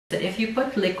If you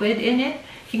put liquid in it,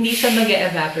 hindi siya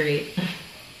mag-evaporate.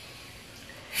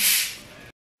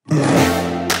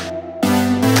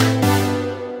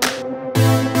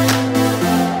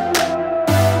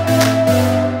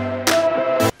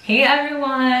 Hey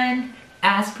everyone!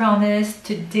 As promised,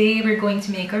 today we're going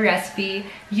to make a recipe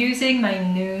using my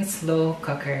new slow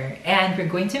cooker. And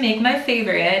we're going to make my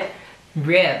favorite,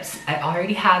 ribs. I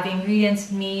already have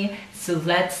ingredients with me, so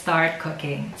let's start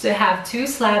cooking. So I have 2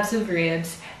 slabs of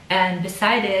ribs, and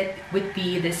beside it would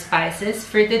be the spices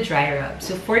for the dry rub.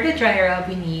 So for the dry rub,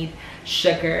 we need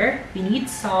sugar, we need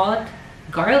salt,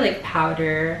 garlic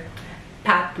powder,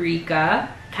 paprika,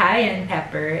 cayenne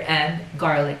pepper, and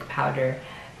garlic powder.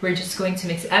 We're just going to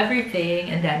mix everything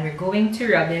and then we're going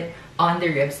to rub it on the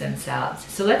ribs themselves.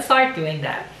 So let's start doing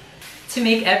that. To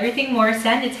make everything more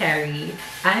sanitary,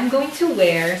 I'm going to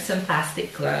wear some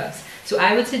plastic gloves. So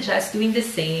I would suggest doing the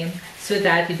same so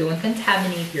that you don't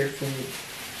contaminate your food.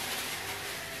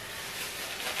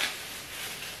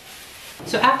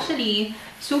 So actually,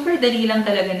 super dali lang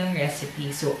talaga ng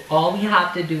recipe. So all we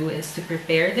have to do is to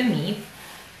prepare the meat.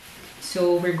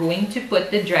 So we're going to put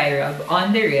the dry rub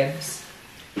on the ribs.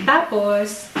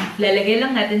 Tapos, lalagay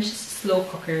lang natin siya sa slow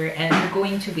cooker and we're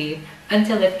going to wait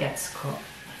until it gets cooked.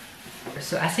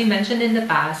 So as I mentioned in the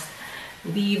past,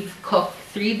 we've cooked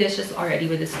 3 dishes already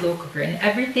with the slow cooker and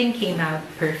everything came out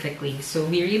perfectly. So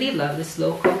we really love the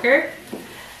slow cooker.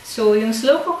 So yung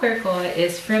slow cooker ko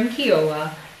is from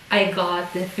Kyowa. I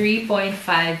got the 3.5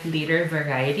 liter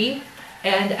variety.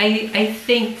 And I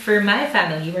think for my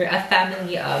family, we're a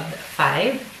family of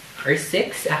 5 or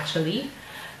 6 actually.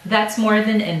 That's more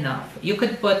than enough. You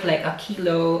could put like a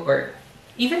kilo or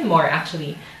even more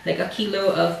actually, like a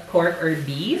kilo of pork or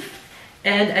beef.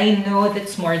 And I know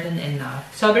that's more than enough.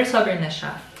 Sobra-sobra na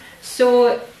siya.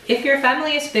 So if your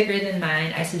family is bigger than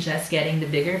mine, I suggest getting the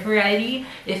bigger variety.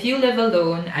 If you live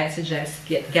alone, I suggest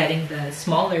getting the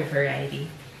smaller variety.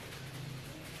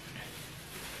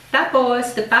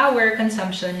 Tapos, the power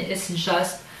consumption is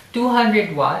just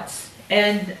 200 watts.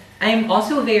 And I'm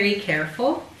also very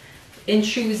careful in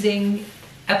choosing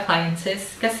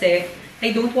appliances kasi I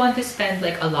don't want to spend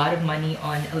like a lot of money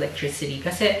on electricity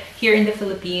kasi here in the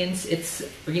Philippines it's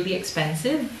really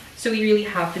expensive, so we really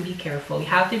have to be careful. We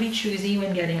have to be choosy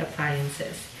when getting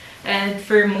appliances. And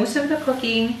for most of the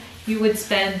cooking, you would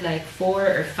spend like 4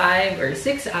 or 5 or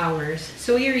 6 hours,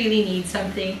 so you really need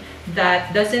something that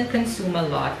doesn't consume a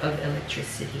lot of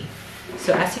electricity.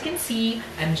 So as you can see,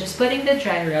 I'm just putting the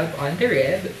dry rub on the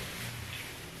rib.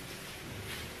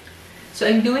 So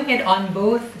I'm doing it on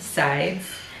both sides,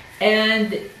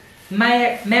 and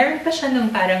meron pa siya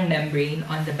nung parang membrane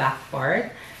on the back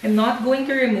part. I'm not going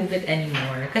to remove it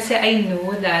anymore kasi I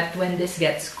know that when this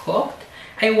gets cooked,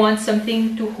 I want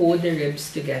something to hold the ribs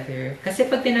together. Kasi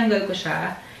pag tinanggal ko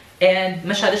siya and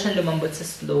masyado siyang lumambot sa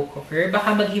slow cooker,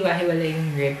 baka maghiwa-hiwala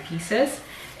yung rib pieces.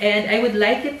 And I would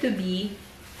like it to be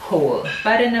whole.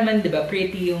 Para naman, diba,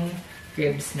 pretty yung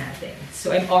ribs natin.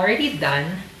 So I'm already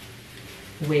done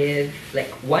with like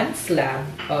 1 slab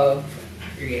of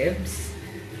ribs.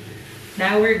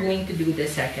 Now we're going to do the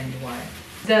second one.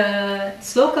 The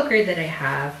slow cooker that I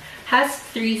have has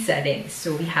 3 settings.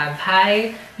 So we have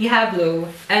high, we have low,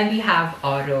 and we have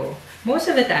auto. Most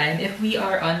of the time, if we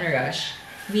are on a rush,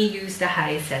 we use the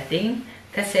high setting.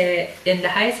 Kasi in the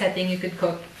high setting, you could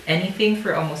cook anything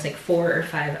for almost like 4 or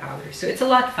 5 hours. So it's a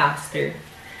lot faster.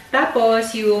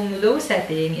 Tapos, yung low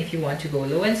setting, if you want to go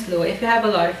low and slow, if you have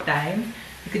a lot of time,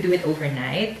 you could do it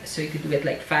overnight. So you could do it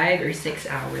like 5 or 6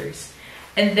 hours.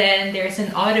 And then there's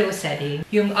an auto setting.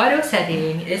 Yung auto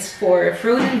setting is for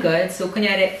frozen goods. So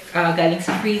kunyari, galing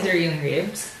sa freezer yung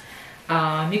ribs.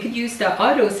 You could use the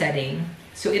auto setting.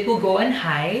 So it will go on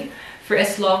high for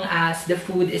as long as the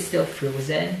food is still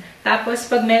frozen. Tapos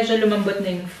pag medyo lumambot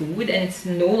na yung food and it's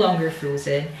no longer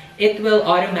frozen, it will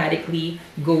automatically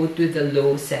go to the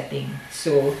low setting.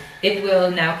 So it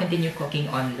will now continue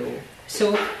cooking on low.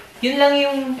 So yun lang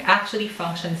yung actually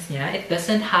functions niya. It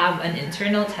doesn't have an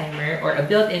internal timer or a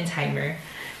built-in timer.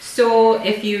 So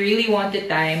if you really want to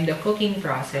time the cooking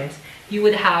process, you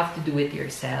would have to do it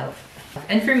yourself.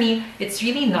 And for me, it's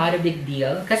really not a big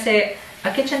deal kasi a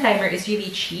kitchen timer is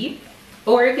really cheap.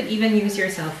 Or you could even use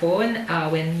your cell phone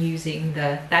when using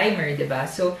the timer, diba?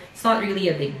 So it's not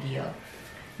really a big deal.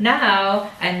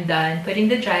 Now, I'm done putting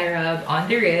the dry rub on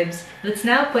the ribs. Let's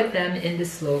now put them in the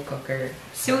slow cooker.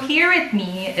 So here with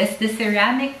me is the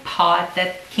ceramic pot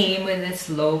that came with the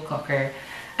slow cooker.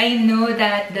 I know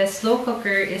that the slow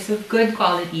cooker is of good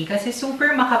quality kasi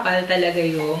super makapal talaga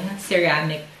yung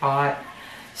ceramic pot.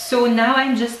 So now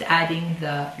I'm just adding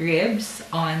the ribs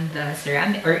on the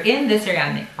ceramic or in the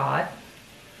ceramic pot.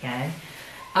 Yan.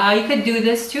 You could do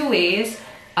this two ways.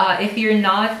 If you're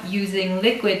not using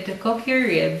liquid to cook your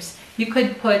ribs, you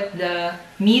could put the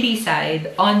meaty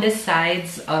side on the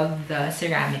sides of the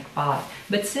ceramic pot.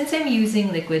 But since I'm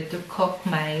using liquid to cook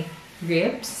my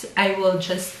ribs, I will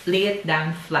just lay it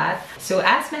down flat. So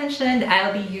as mentioned,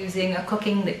 I'll be using a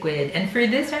cooking liquid. And for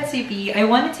this recipe, I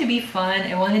want it to be fun,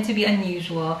 I want it to be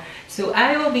unusual. So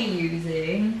I will be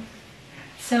using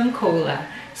some cola.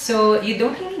 So you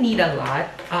don't really need a lot.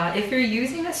 If you're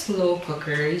using a slow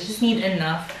cooker, you just need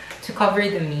enough to cover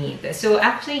the meat. So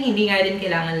actually, hindi nga din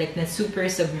kailangan like na super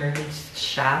submerged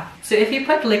siya. So if you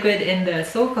put liquid in the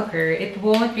slow cooker, it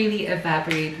won't really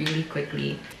evaporate really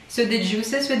quickly. So the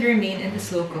juices would remain in the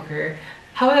slow cooker.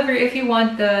 However, if you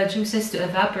want the juices to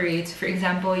evaporate, for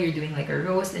example, you're doing like a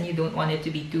roast and you don't want it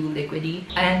to be too liquidy,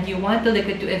 and you want the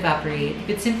liquid to evaporate, you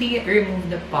could simply remove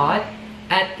the pot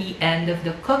at the end of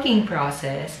the cooking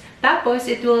process. Tapos,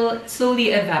 it will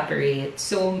slowly evaporate.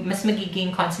 So, mas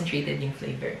magiging concentrated yung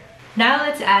flavor. Now,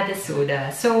 let's add the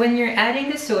soda. So, when you're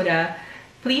adding the soda,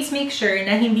 please make sure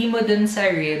na hindi mo dun sa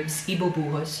ribs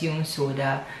ibubuhos yung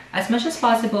soda. As much as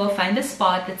possible, find a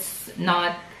spot that's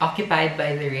not occupied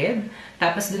by the rib.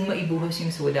 Tapos dun mo ibuhos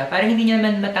yung soda para hindi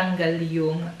naman matanggal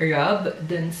yung rub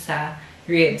dun sa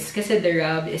ribs. Kasi the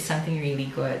rub is something really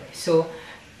good. So,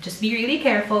 just be really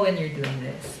careful when you're doing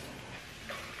this.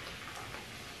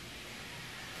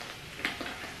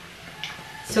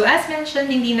 So as mentioned,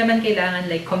 hindi naman kailangan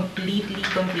like completely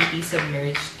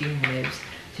submerged yung ribs.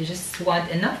 So just want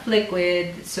enough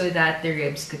liquid so that the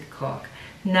ribs could cook.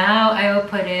 Now I will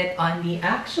put it on the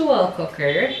actual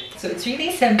cooker. So it's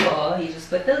really simple. You just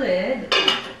put the lid.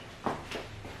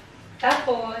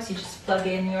 Tapos, you just plug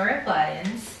in your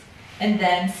appliance and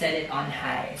then set it on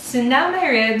high. So now my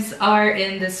ribs are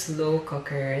in the slow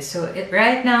cooker. So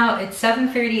right now it's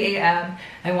 7:30 a.m.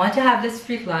 I want to have this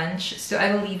for lunch, so I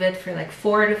will leave it for like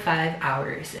 4 to 5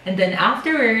 hours. And then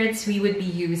afterwards, we would be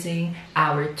using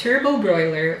our turbo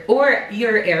broiler or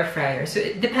your air fryer. So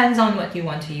it depends on what you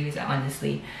want to use,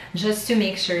 honestly, just to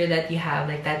make sure that you have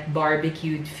like that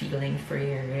barbecued feeling for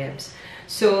your ribs.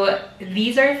 So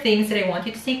these are things that I want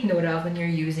you to take note of when you're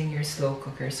using your slow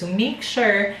cooker. So make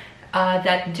sure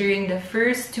that during the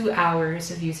first 2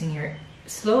 hours of using your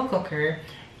slow cooker,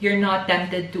 you're not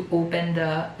tempted to open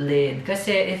the lid.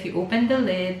 Kasi if you open the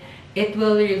lid, it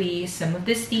will release some of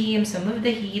the steam, some of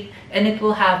the heat, and it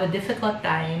will have a difficult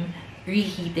time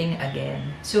reheating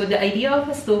again. So the idea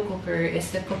of a slow cooker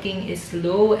is the cooking is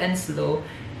slow and slow.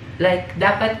 Like,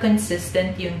 dapat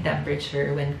consistent yung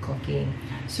temperature when cooking.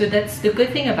 So that's the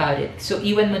good thing about it. So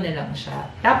iwan mo na lang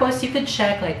siya. Tapos you could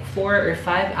check like 4 or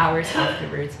 5 hours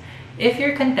afterwards if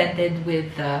you're contented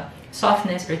with the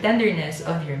softness or tenderness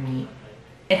of your meat.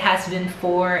 It has been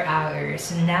 4 hours.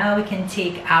 So now we can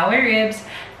take our ribs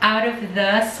out of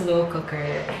the slow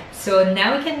cooker. So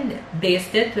now we can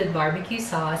baste it with barbecue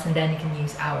sauce, and then you can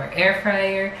use our air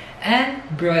fryer and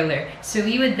broiler. So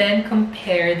we would then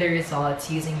compare the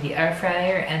results using the air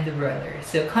fryer and the broiler.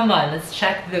 So come on, let's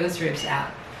check those ribs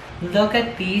out. Look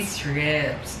at these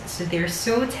ribs. So they're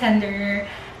so tender.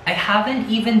 I haven't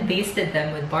even basted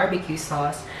them with barbecue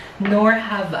sauce, nor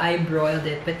have I broiled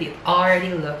it, but they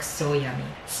already look so yummy.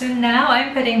 So now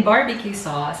I'm putting barbecue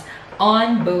sauce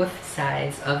on both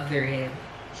sides of the rib.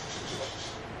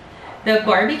 The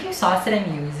barbecue sauce that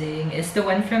I'm using is the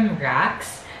one from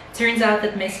Rax. Turns out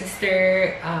that my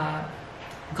sister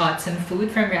got some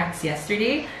food from Rax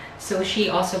yesterday, so she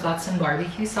also got some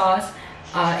barbecue sauce.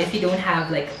 If you don't have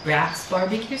like Rax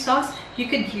barbecue sauce, you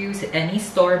could use any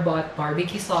store-bought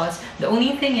barbecue sauce. The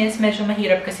only thing is, medyo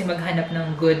mahirap kasi maghanap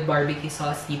ng good barbecue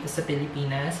sauce dito sa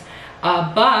Pilipinas.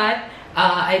 But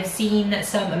I've seen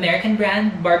some American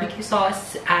brand barbecue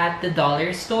sauce at the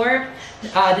dollar store.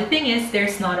 The thing is,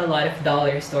 there's not a lot of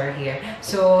dollar store here.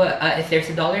 So if there's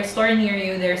a dollar store near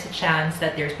you, there's a chance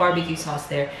that there's barbecue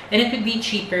sauce there. And it would be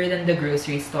cheaper than the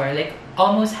grocery store, like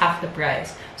almost half the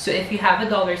price. So if you have a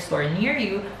dollar store near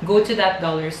you, go to that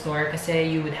dollar store kasi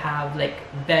you would have like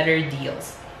better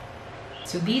deals.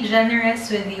 So be generous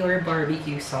with your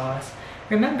barbecue sauce.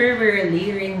 Remember, we're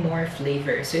layering more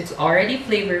flavor. So it's already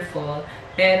flavorful,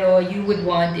 pero you would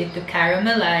want it to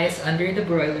caramelize under the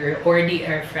broiler or the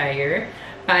air fryer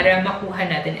para makuha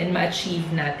natin and ma-achieve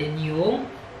natin yung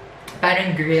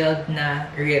parang grilled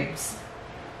na ribs.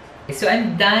 So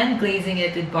I'm done glazing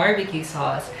it with barbecue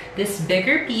sauce. This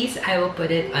bigger piece, I will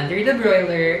put it under the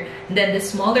broiler. And then the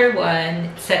smaller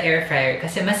one sa air fryer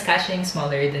kasi mas kasha yung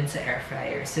smaller than sa air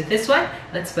fryer. So this one,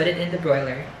 let's put it in the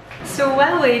broiler. So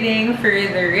while waiting for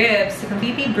the ribs to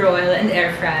completely broil and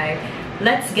air fry,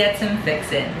 let's get some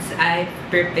fixins. I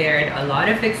prepared a lot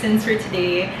of fixins for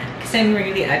today because I'm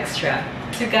really extra.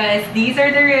 So guys, these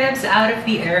are the ribs out of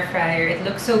the air fryer. It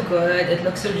looks so good. It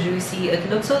looks so juicy. It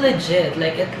looks so legit.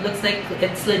 Like, it looks like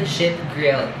it's legit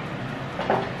grilled.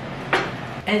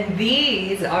 And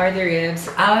these are the ribs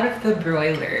out of the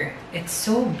broiler. It's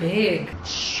so big.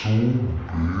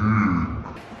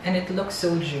 And it looks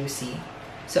so juicy.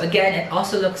 So again, it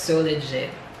also looks so legit.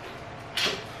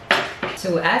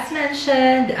 So as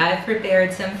mentioned, I've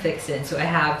prepared some fixins. So I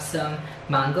have some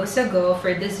mango sago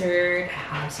for dessert.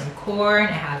 I have some corn.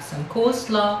 I have some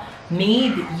coleslaw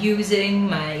made using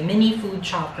my mini food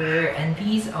chopper. And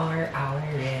these are our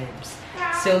ribs.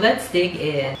 So let's dig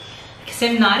in. Because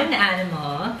I'm not an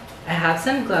animal, I have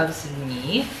some gloves with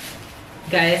me.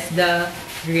 Guys, the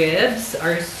ribs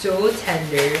are so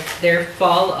tender. They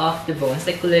fall off the bones.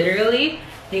 Like literally,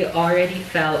 they already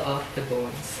fell off the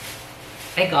bones.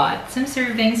 I got some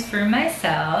servings for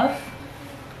myself.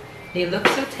 They look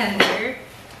so tender.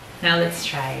 Now let's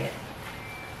try it.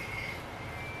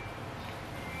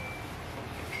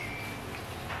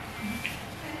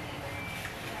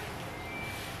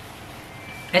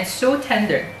 It's so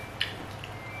tender.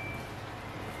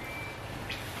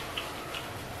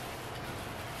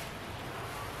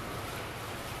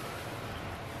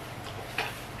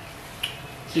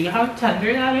 See how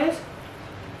tender that is?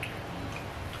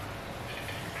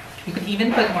 You could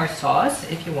even put more sauce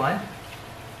if you want.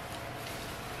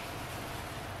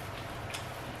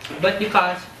 But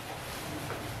because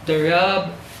the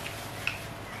rub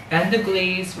and the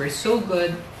glaze were so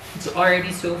good, it's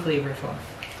already so flavorful.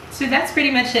 So that's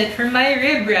pretty much it for my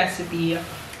rib recipe.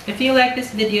 If you like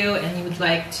this video and you would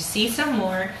like to see some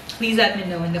more, please let me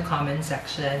know in the comment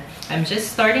section. I'm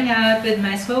just starting out with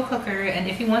my slow cooker, and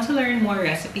if you want to learn more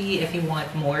recipe, if you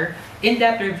want more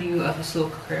in-depth review of the slow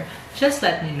cooker, just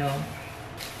let me know.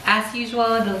 As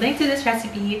usual, the link to this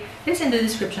recipe is in the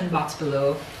description box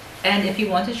below. And if you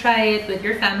want to try it with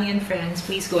your family and friends,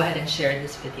 please go ahead and share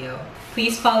this video.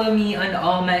 Please follow me on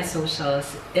all my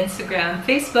socials, Instagram,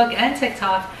 Facebook, and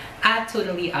TikTok at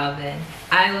totallyalvin.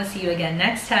 I will see you again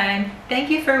next time. Thank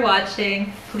you for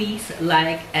watching. Please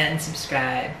like and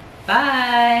subscribe.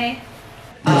 Bye!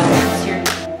 Since you're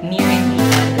nearing